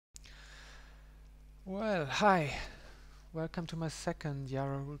Well, hi. Welcome to my second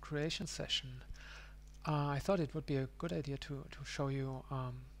YARA rule creation session. I thought it would be a good idea to show you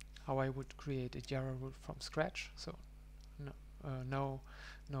how I would create a YARA rule from scratch. So no,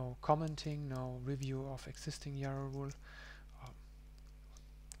 no commenting, no review of existing YARA rule, or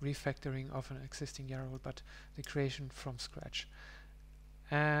refactoring of an existing YARA rule, but the creation from scratch.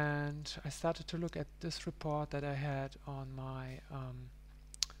 And I started to look at this report that I had on my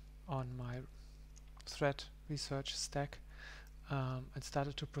thread research stack and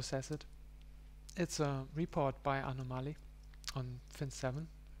started to process it. It's a report by Anomaly on FIN7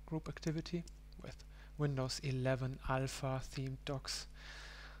 group activity with Windows 11 Alpha themed docs.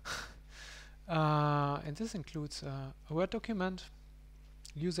 And this includes a Word document,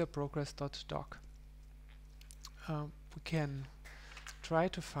 user progress.doc. We can try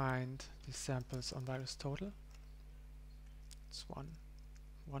to find these samples on VirusTotal. It's one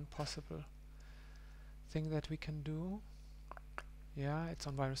possible thing that we can do. Yeah, it's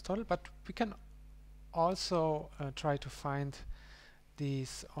on VirusTotal, but we can also try to find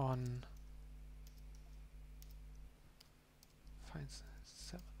these on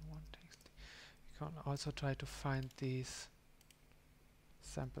FIN7 Maldoc. You can also try to find these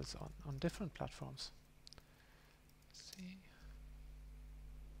samples on different platforms. Let's see.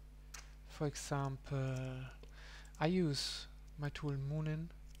 For example, I use my tool Moonin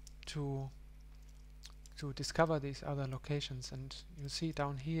to discover these other locations, and you see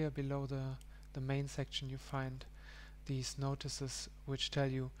down here below the main section you find these notices which tell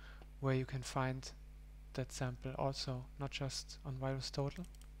you where you can find that sample, also not just on VirusTotal,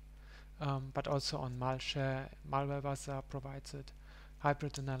 but also on Malshare. Malware provides it.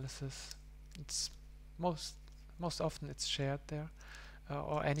 Hybrid analysis, it's most often it's shared there,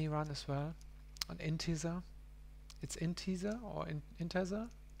 or any run as well. On Intezer, it's Intezer or Intezer.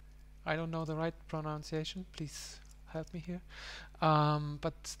 I don't know the right pronunciation, please help me here.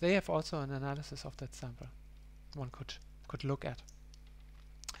 But they have also an analysis of that sample one could look at.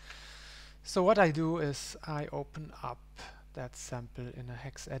 So what I do is I open up that sample in a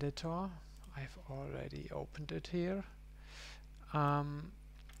hex editor. I've already opened it here.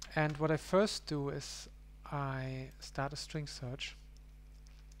 And what I first do is I start a string search.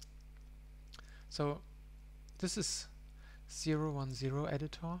 So this is 010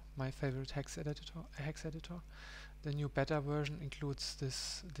 editor, my favorite hex editor. The new beta version includes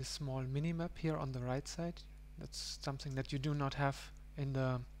this small minimap here on the right side. That's something that you do not have in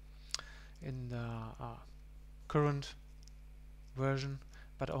the current version,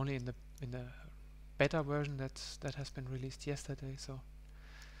 but only in the beta version that has been released yesterday. So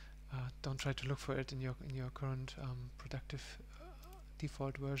don't try to look for it in your current productive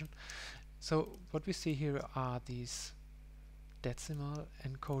default version. So what we see here are these decimal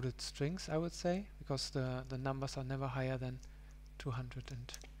encoded strings, I would say, because the numbers are never higher than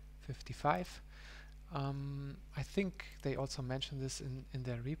 255. I think they also mentioned this in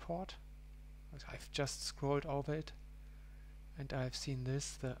their report. I've just scrolled over it and I've seen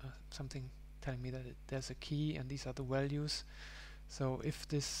this, something telling me that there's a key and these are the values. So if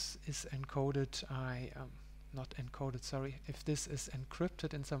this is encoded, not encoded, sorry, if this is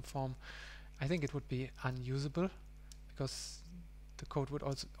encrypted in some form, I think it would be unusable, because the code would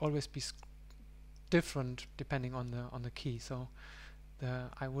also always be different depending on the key. So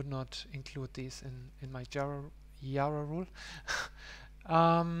I would not include these in my YARA rule.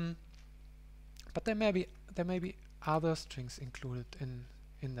 But there may be other strings included in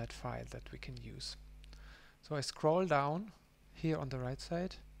that file that we can use. So I scroll down here on the right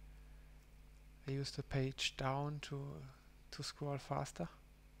side. I use the page down to scroll faster.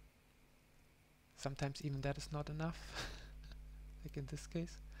 Sometimes even that is not enough. Like in this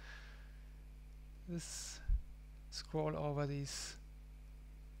case. This scroll over these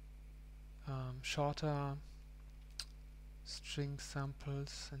shorter string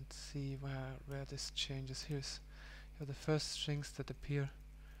samples and see where this changes. Here are the first strings that appear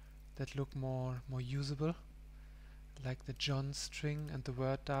that look more usable, like the John string and the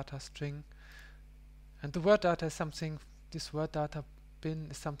word data string. And the word data is something, this word data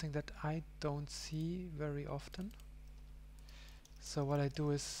bin is something that I don't see very often. So what I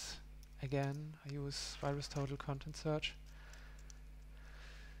do is, again, I use VirusTotal content search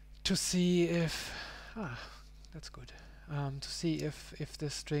to see if, that's good, to see if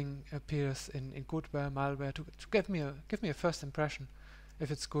this string appears in goodware, malware, to give me a first impression, if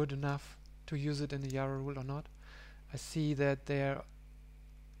it's good enough to use it in the YARA rule or not. I see that there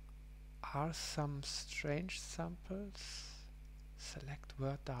are some strange samples. Select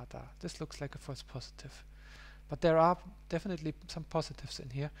word data. This looks like a false positive, but there are definitely some positives in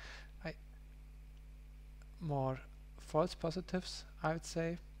here. more false positives, I would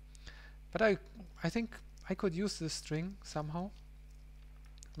say. But I think I could use this string somehow.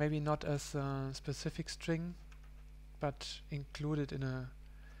 Maybe not as a specific string, but included in a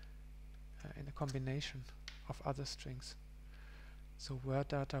combination of other strings. So word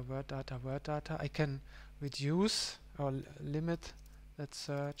data, word data, word data. I can reduce or limit that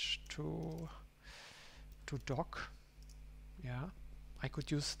search to doc. Yeah, I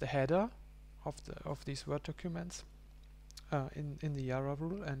could use the header of these Word documents in the YARA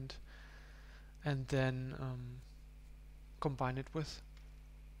rule and then combine it with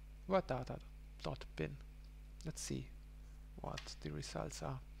word data dot bin. Let's see what the results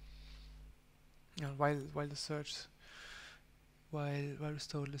are. While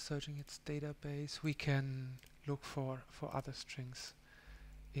Aristotle is searching its database, we can look for other strings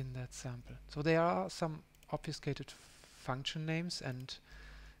in that sample. So there are some obfuscated function names and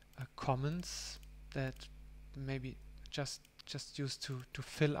comments that maybe just used to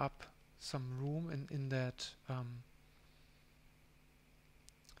fill up some room in that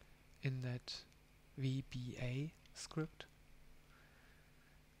VBA script.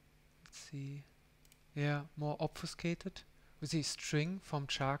 Let's see. Yeah, more obfuscated. We see string from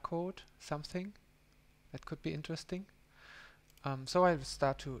char code, something that could be interesting. So I will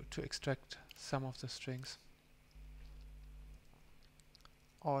start to extract some of the strings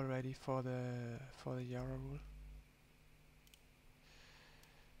already for the YARA rule.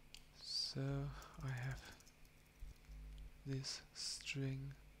 So I have this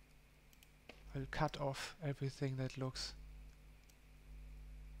string. I'll cut off everything that looks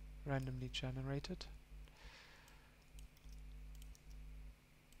randomly generated.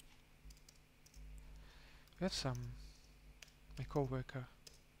 We have my coworker.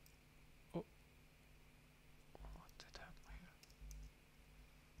 Oh, what did happen here?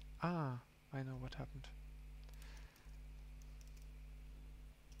 Ah, I know what happened.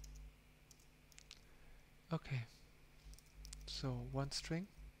 Okay, so one string,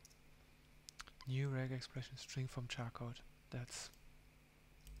 new reg expression string from char code. That's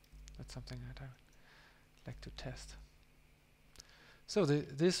something that I would like to test. So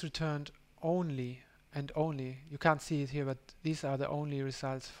this returned only and only, you can't see it here, but these are the only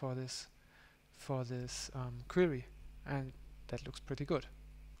results for this query, and that looks pretty good.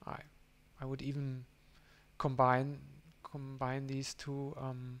 I would even combine these two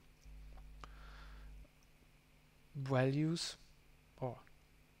values, or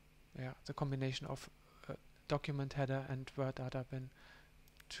the combination of document header and word data bin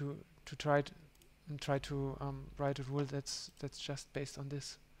to try to write a rule that's just based on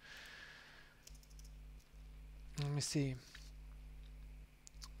this. Let me see.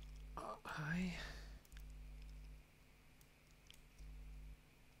 That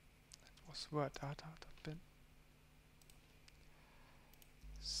was word data.bin.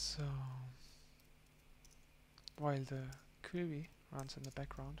 So while the query runs in the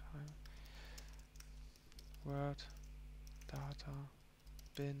background, word data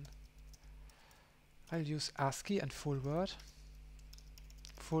bin. I'll use ASCII and full word.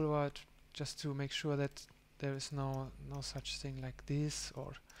 Full word just to make sure that there is no such thing like this,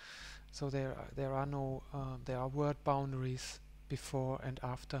 or so there are no there are word boundaries before and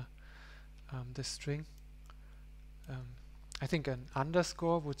after this string. I think an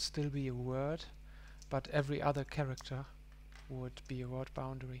underscore would still be a word, but every other character would be a word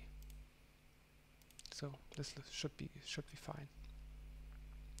boundary. So this should be fine.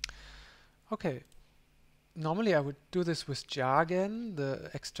 Okay. Normally I would do this with jargon,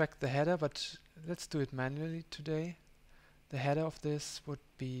 extract the header, but let's do it manually today. The header of this would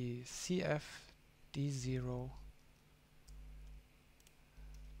be cfd0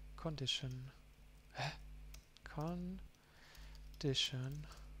 condition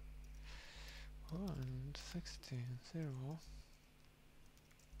 1.16.0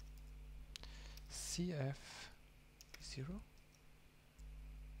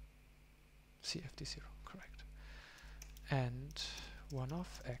 cfd0, correct, and 1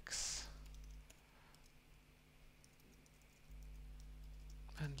 of x,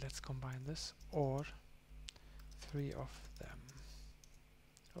 and let's combine this, or 3 of them.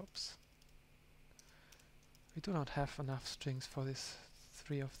 Oops, we do not have enough strings for this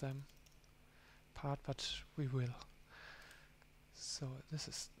 3 of them part, but we will. So this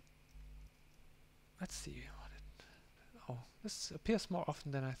is, let's see what it, oh, this appears more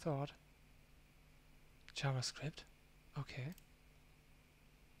often than I thought. JavaScript, okay.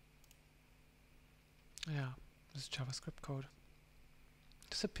 Yeah, this is JavaScript code.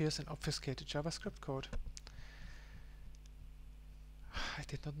 This appears in obfuscated JavaScript code. I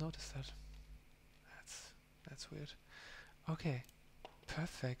did not notice that. That's weird. Okay,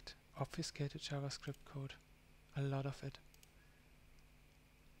 perfect. Obfuscated JavaScript code. A lot of it.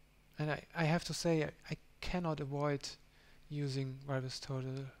 And I have to say, I cannot avoid using Various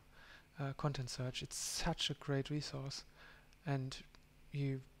Total content search. It's such a great resource, and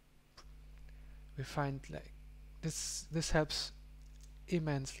we find like this helps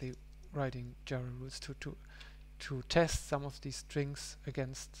immensely writing JARA rules to test some of these strings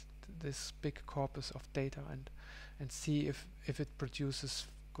against this big corpus of data and see if it produces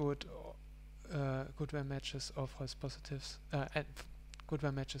good where matches or false positives and good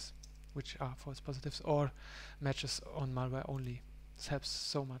where matches which are false positives or matches on malware only. This helps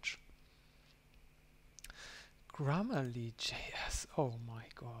so much. Grammarly JS. Oh my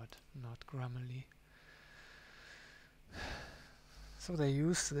god, not Grammarly. So they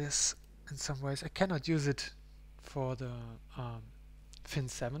use this in some ways. I cannot use it for the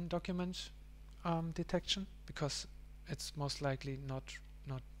FIN7 document detection because it's most likely not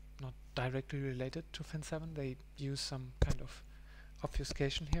directly related to FIN7. They use some kind of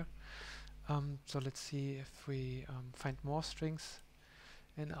obfuscation here. So let's see if we find more strings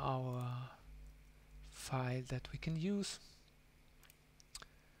in our file that we can use.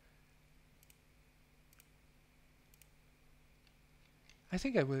 I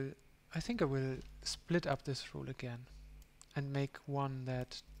think I will split up this rule again and make one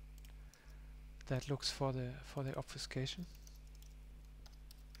that looks for the obfuscation.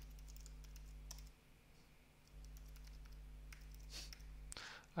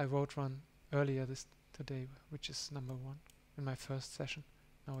 I wrote one earlier today, which is number 1 in my first session.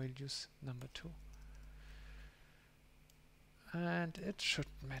 Now I'll use number 2. And it should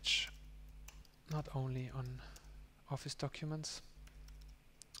match not only on Office documents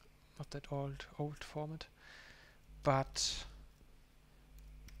of that old format, but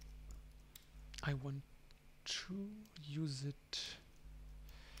I want to use it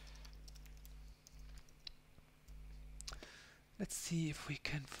let's see if we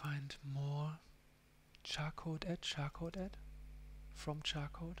can find more charcode add from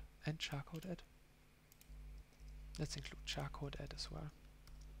charcode and charcode add. Let's include charcode add as well.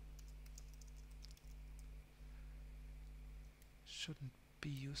 Shouldn't be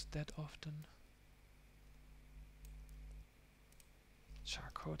used that often.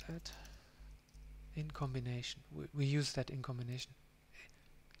 Charcode add in combination. We use that in combination.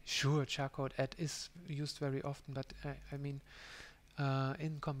 Sure, charcode add is used very often, but I mean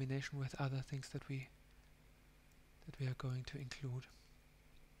in combination with other things that we are going to include.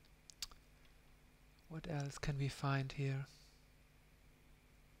 What else can we find here?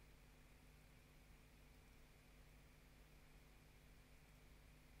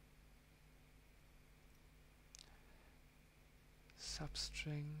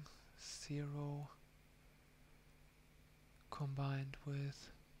 Substring 0 combined with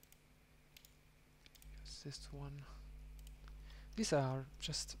this one. These are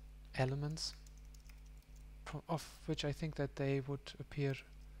just elements of which I think that they would appear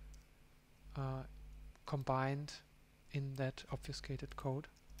combined in that obfuscated code.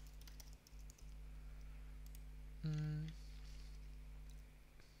 Let's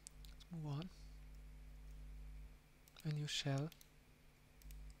move on. A new shell.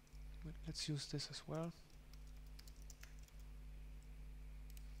 Let's use this as well.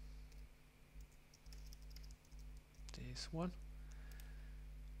 This one.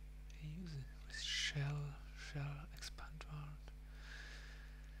 Use it with shell expand round.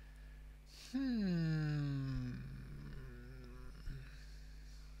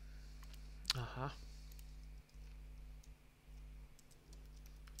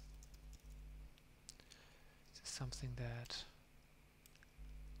 This is something that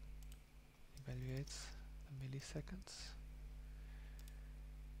evaluates the milliseconds.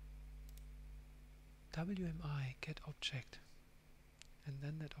 WMI get object and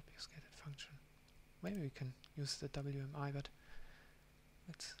then that obfuscated function. Maybe we can use the WMI, but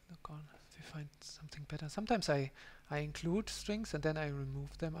let's look on if we find something better. Sometimes I include strings and then I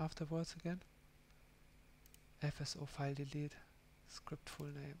remove them afterwards again. FSO file delete, script full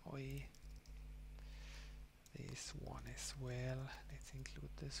name, OE. This one as well. Let's include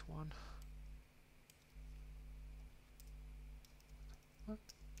this one. What?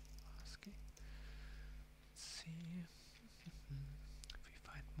 ASCII. Let's see if we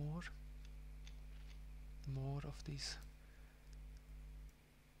find more of these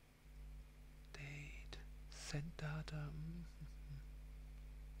date send data.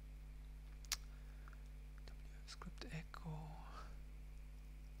 Script echo.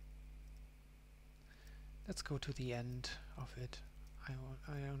 Let's go to the end of it. I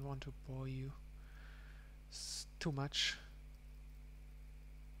don't want to bore you too much.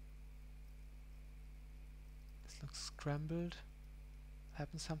 This looks scrambled.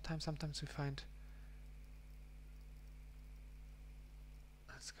 Happens sometimes. Sometimes we find.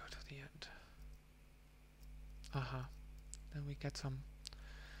 Let's go to the end. Aha. Then we get some.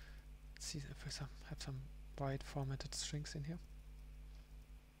 Let's see if we have some wide formatted strings in here.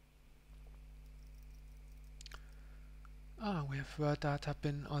 Ah, we have Word data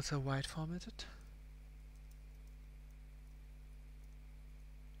bin also wide formatted.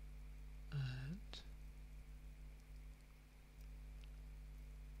 And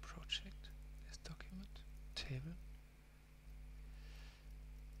project, this document, table.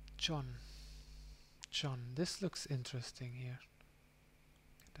 John, this looks interesting here.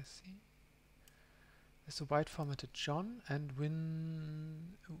 Can I see? There's a wide formatted John and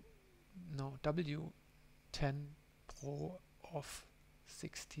W10 Pro of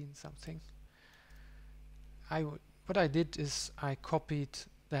 16 something. What I did is I copied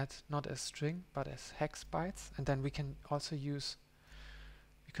that not as string but as hex bytes, and then we can also use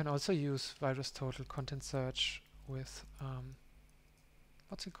VirusTotal content search with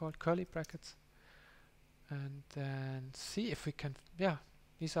what's it called, curly brackets, and then see if we can. Yeah,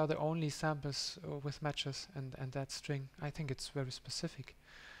 these are the only samples with matches and that string. I think it's very specific.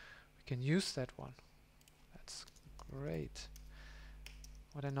 We can use that one. That's great.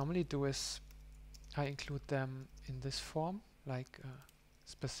 What I normally do is I include them in this form, like a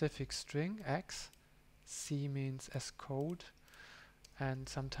specific string X. C means as code, and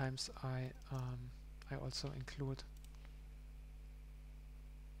sometimes I also include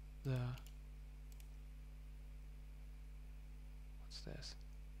the what's this?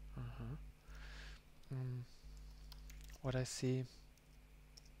 What I see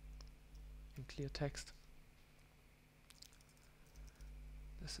in clear text.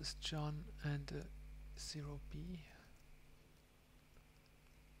 This is John and 0B.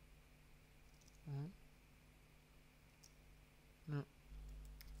 No.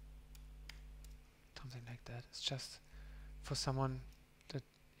 Something like that. It's just for someone that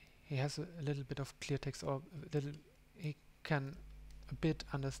he has a little bit of clear text, or he can a bit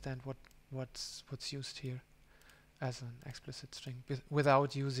understand what's used here as an explicit string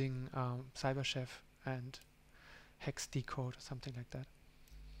without using Cyberchef and hex decode or something like that.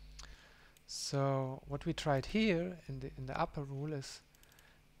 So what we tried here in the upper rule is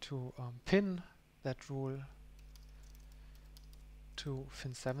to pin that rule to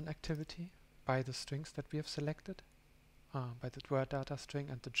FIN7 activity by the strings that we have selected, by the Word data string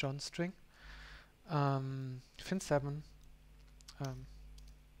and the John string. FIN7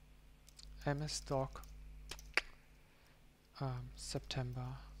 MSDoc September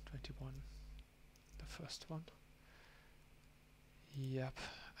 21, the first one. Yep,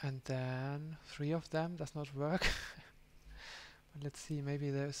 and then 3 of them does not work. But let's see, maybe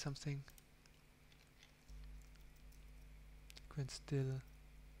there is something. Sequence still.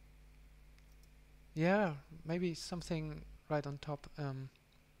 Yeah, maybe something right on top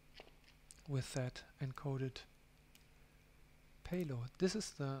with that encoded payload. This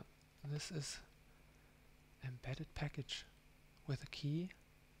is embedded package with a key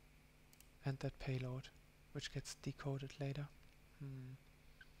and that payload, which gets decoded later.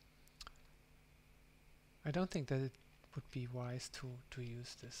 I don't think that it would be wise to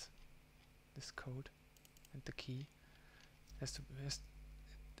use this code and the key.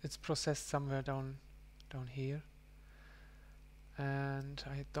 It's processed somewhere down here, and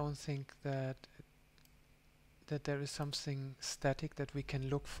I don't think that there is something static that we can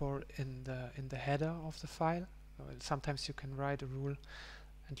look for in the header of the file. Sometimes you can write a rule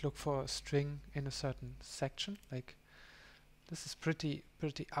and look for a string in a certain section. Like this is pretty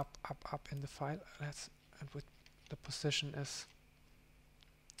up in the file. And with the position is,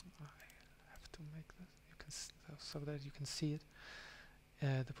 I have to make this. You can so that you can see it.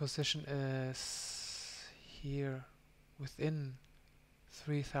 The position is here within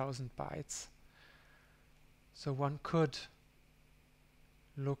 3000 bytes. So one could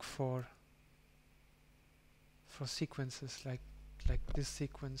look for sequences like this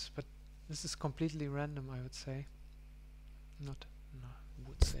sequence, but this is completely random, I would say. I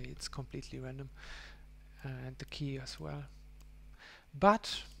would say it's completely random, and the key as well.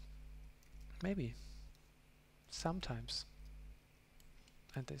 But maybe sometimes,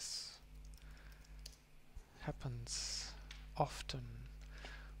 and this happens often,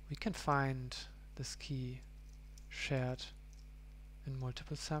 we can find this key shared in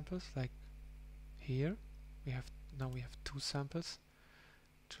multiple samples. Like here we have 2 samples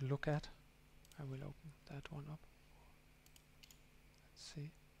to look at. I will open that one up. Let's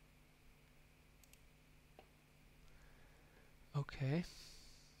see. Okay.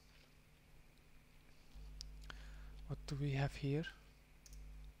 What do we have here?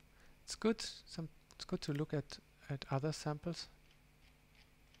 It's good. It's good to look at other samples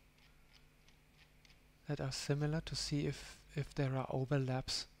that are similar to see if there are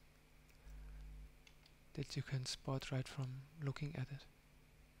overlaps that you can spot right from looking at it.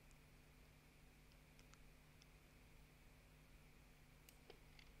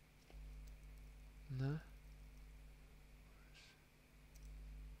 No.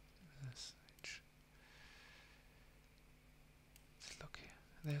 Let's look here.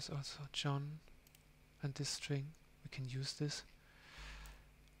 There's also John and this string. We can use this.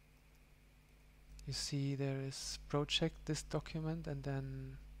 You see there is project, this document, and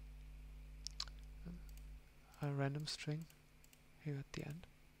then a random string here at the end.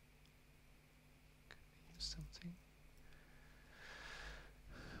 Can we use something?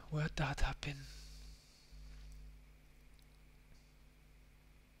 Word data bin.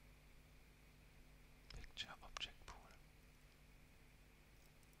 Picture object pool.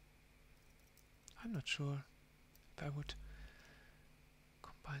 I'm not sure if I would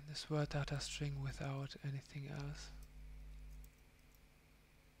combine this word data string without anything else.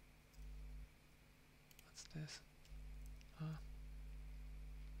 What's this?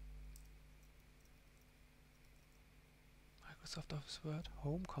 Microsoft Office Word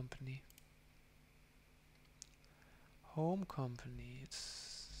Home Company. Home Company.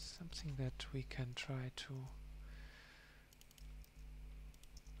 It's something that we can try to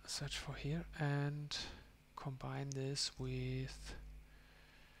search for here and combine this with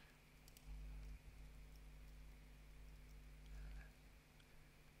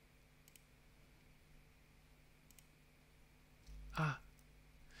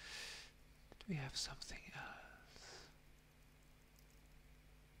did we have something else?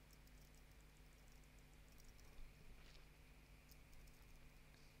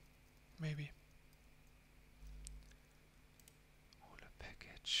 Maybe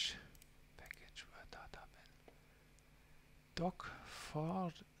package word data bin doc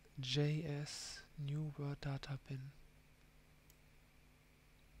for JS new word data bin.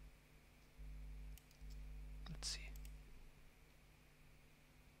 Let's see.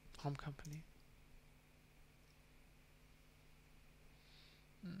 Home Company.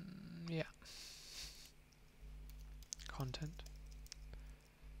 Yeah. Content.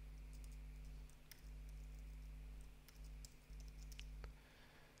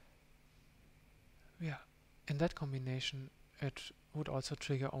 Yeah. In that combination, it would also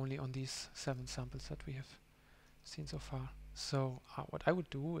trigger only on these 7 samples that we have seen so far. So what I would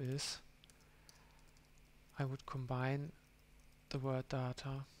do is I would combine the word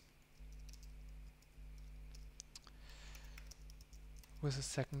data with a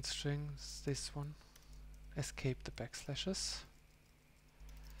second string, this one, escape the backslashes.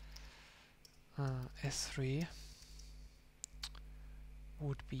 S3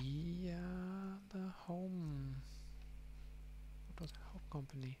 would be the home. What was the home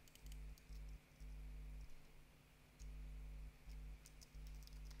company?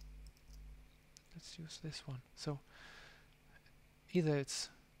 Let's use this one. So either it's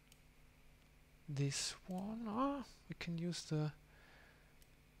this one, or we can use the.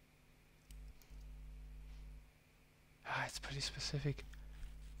 It's pretty specific.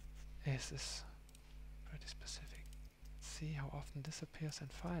 This is pretty specific. Let's see how often this appears in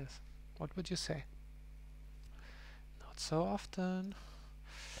files. What would you say? Not so often.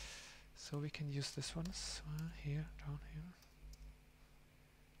 So we can use this one here, down here.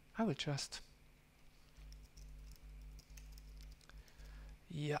 I will just.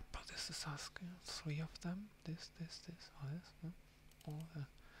 Yep, this is asking 3 of them. This, or this. Or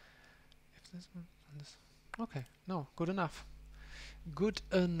if this one and this. Okay, no, good enough. Good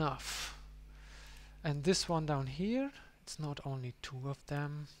enough. And this one down here, it's not only 2 of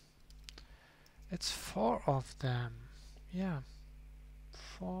them, it's 4 of them. Yeah.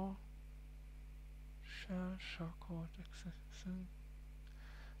 4 shortcode execution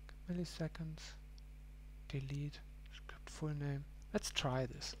milliseconds delete script full name. Let's try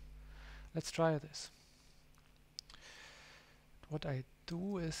this. What I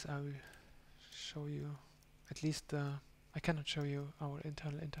do is I will show you at least I cannot show you our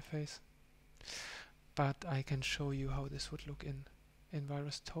internal interface, but I can show you how this would look in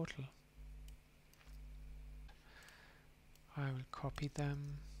VirusTotal. I will copy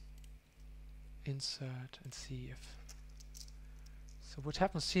them, insert, and see if. So what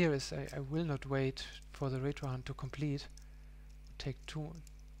happens here is I will not wait for the retro hunt to complete. It would take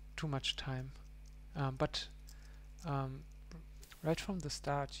too much time. But right from the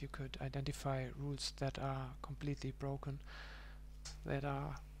start you could identify rules that are completely broken. that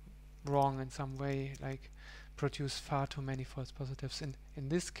are wrong in some way, like produce far too many false positives. In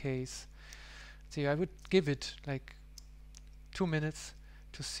this case, see, I would give it like 2 minutes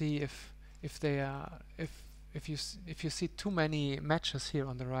to see if they are if you see too many matches here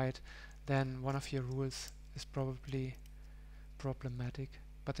on the right, then one of your rules is probably problematic.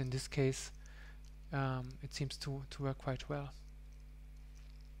 But in this case, it seems to work quite well.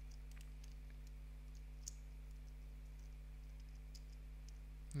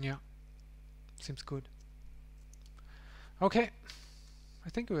 Yeah, seems good. Okay, I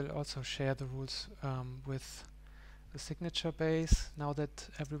think we'll also share the rules with the signature base. Now that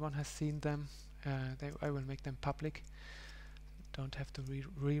everyone has seen them, I will make them public. Don't have to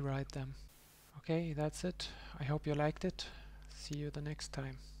rewrite them. Okay, that's it. I hope you liked it. See you the next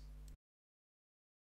time.